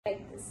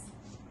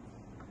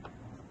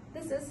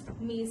This is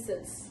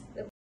measles.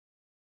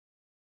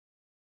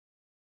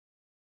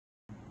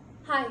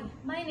 Hi,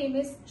 my name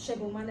is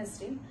Shabuma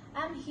Nasrin.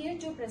 I am here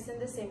to present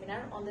the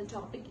seminar on the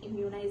topic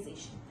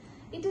immunization.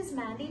 It is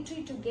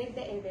mandatory to get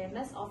the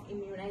awareness of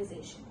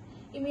immunization.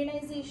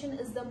 Immunization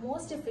is the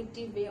most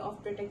effective way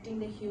of protecting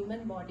the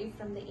human body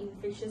from the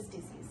infectious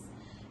disease.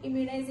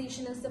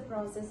 Immunization is the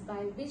process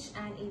by which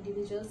an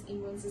individual's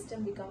immune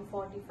system becomes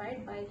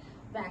fortified by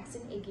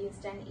vaccine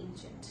against an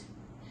agent.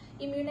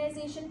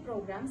 Immunization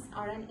programs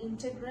are an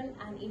integral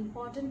and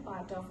important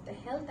part of the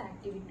health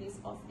activities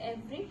of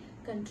every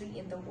country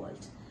in the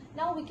world.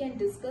 Now we can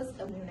discuss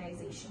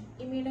immunization.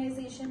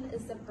 Immunization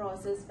is the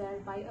process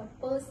whereby a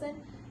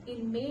person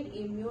is made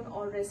immune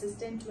or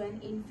resistant to an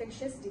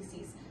infectious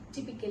disease,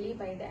 typically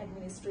by the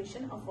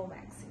administration of a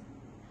vaccine.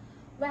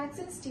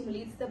 Vaccine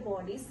stimulates the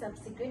body's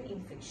subsequent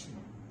infection.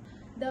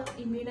 The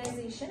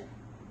immunization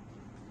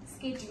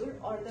schedule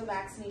or the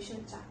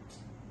vaccination chart.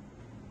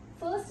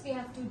 First, we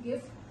have to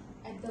give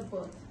at the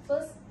birth.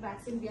 First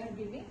vaccine we are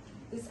giving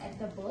is at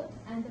the birth,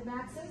 and the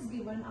vaccines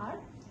given are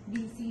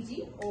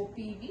BCG,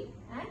 OPV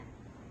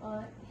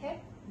and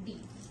Hep B.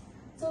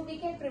 So we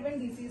can prevent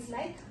disease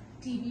like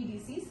TB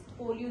disease,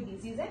 polio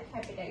disease and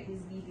hepatitis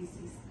B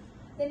disease.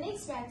 The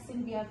next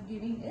vaccine we are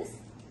giving is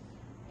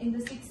in the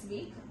 6th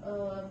week.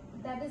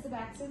 That is, the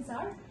vaccines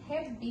are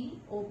Hep B,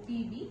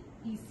 OPV,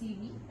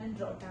 ECV and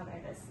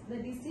rotavirus. The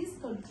disease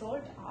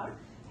controlled are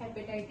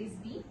hepatitis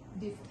B,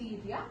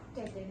 diphtheria,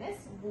 tetanus,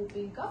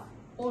 whooping cough,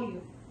 polio.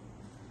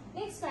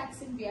 Next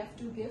vaccine we have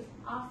to give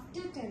after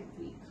 10th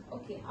week.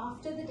 Okay,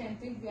 after the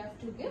 10th week we have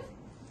to give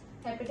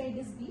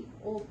hepatitis B,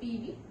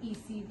 OPV,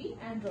 ECV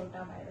and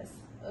rotavirus,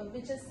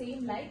 which is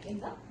same like in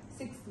the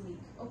 6th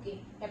week. Okay,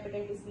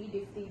 hepatitis B,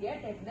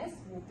 diphtheria, tetanus,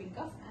 whooping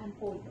cough and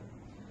polio.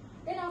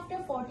 Then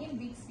after 14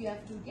 weeks we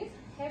have to give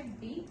Hep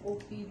B,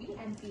 OPV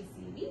and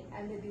PCV,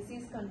 and the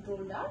disease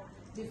controlled are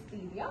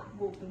diphtheria,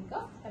 whooping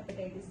cough,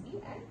 hepatitis B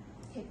and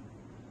Hep.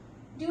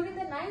 During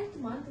the 9th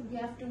month we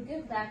have to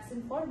give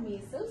vaccine for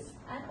measles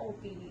and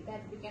OPV, that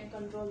we can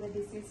control the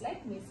disease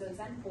like measles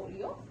and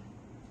polio.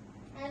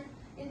 And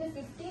in the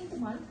 15th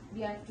month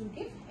we have to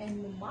give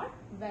MMR,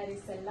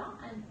 varicella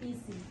and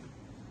PCV.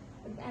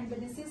 And the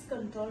disease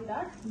controlled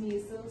are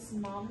measles,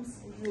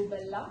 mumps,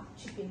 rubella,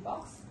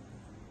 chickenpox.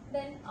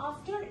 Then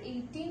after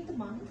 18th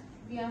month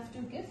we have to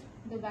give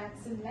the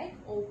vaccine like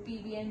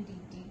OPV and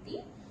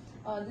DTP.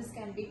 This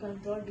can be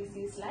controlled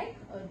disease like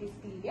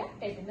diphtheria,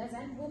 tetanus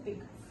and whooping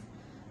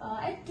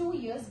cough. At 2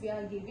 years we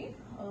are giving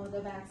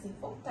the vaccine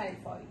for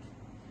typhoid.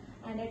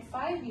 And at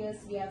 5 years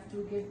we have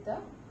to give the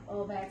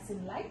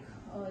vaccine like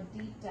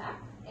DTaP,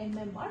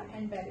 MMR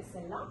and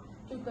varicella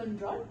to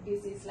control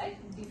disease like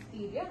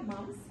diphtheria,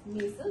 mumps,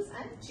 measles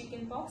and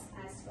chickenpox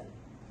as well.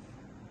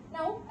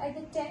 Now at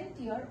the 10th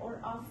year or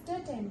after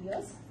 10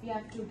 years we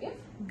have to give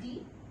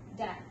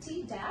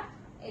Tdap,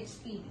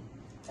 HPV,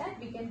 that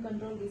we can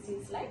control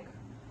disease like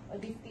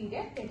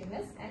diphtheria,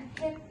 tetanus and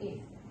Hep A.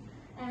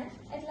 And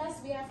at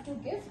last we have to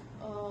give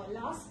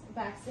last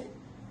vaccine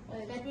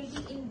that will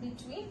be in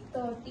between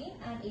 13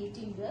 and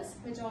 18 years.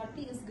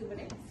 Majority is given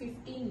in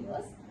 15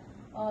 years.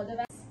 The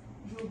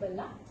vaccine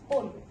rubella,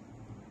 polio.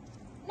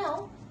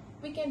 Now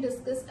we can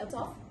discuss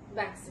about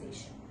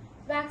vaccination.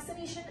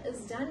 Vaccination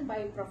is done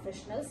by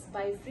professionals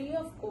by free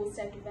of cost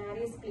at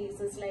various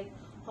places like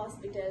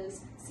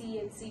hospitals,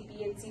 CHC,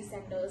 PHC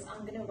centers,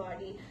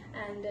 Anganwadi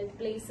and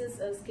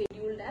places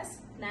scheduled as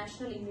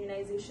National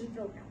Immunization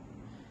Program.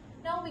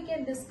 Now we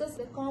can discuss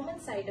the common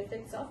side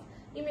effects of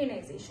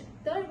immunization.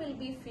 There will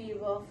be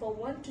fever for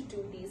 1 to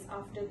 2 days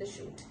after the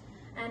shoot,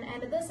 and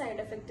another side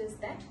effect is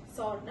that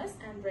soreness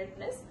and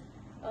redness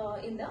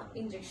in the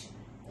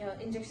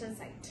injection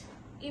site.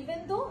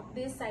 Even though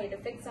these side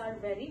effects are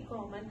very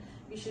common,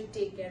 we should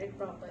take care of it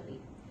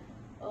properly.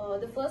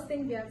 The first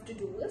thing we have to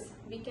do is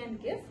we can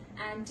give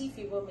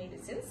anti-fever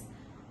medicines.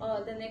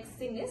 The next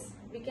thing is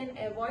we can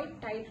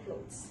avoid tight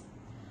clothes.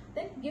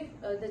 Then give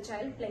the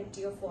child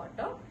plenty of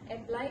water.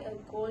 Apply a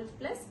cold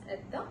press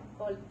at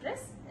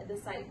the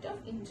site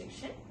of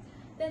injection.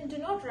 Then do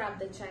not wrap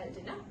the child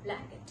in a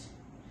blanket.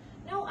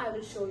 Now I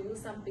will show you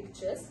some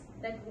pictures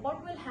that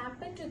what will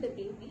happen to the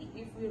baby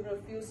if we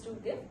refuse to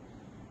give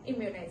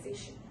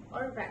immunization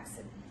or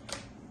vaccine.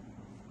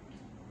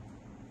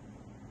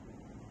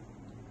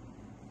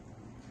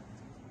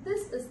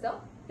 This is the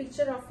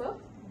picture of a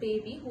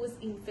baby who is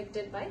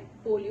infected by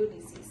polio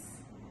disease,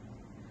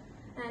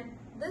 and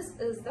this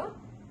is the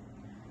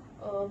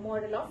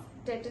model of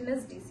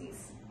tetanus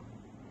disease.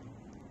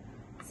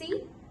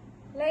 See,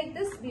 like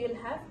this we will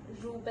have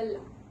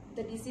rubella.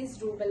 The disease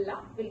rubella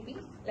will be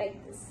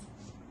like this.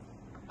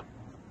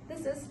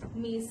 This is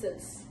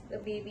measles, the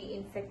baby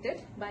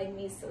infected by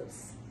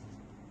measles.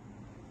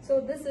 So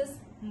this is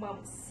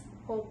mumps.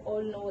 Hope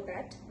all know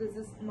that this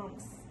is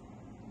mumps.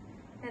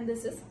 And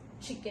this is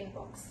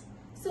chickenpox.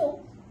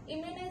 So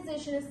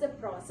immunization is the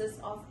process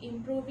of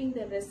improving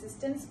the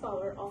resistance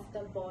power of the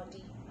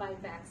body by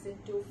vaccine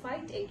to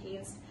fight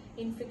against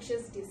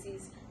infectious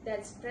disease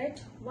that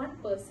spread one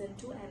person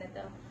to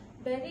another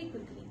very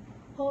quickly.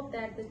 hope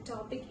that the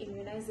topic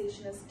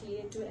immunization is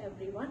clear to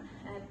everyone,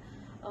 and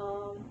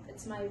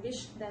it's my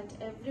wish that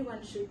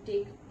everyone should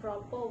take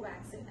proper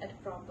vaccine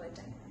at proper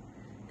time.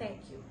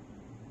 Thank you.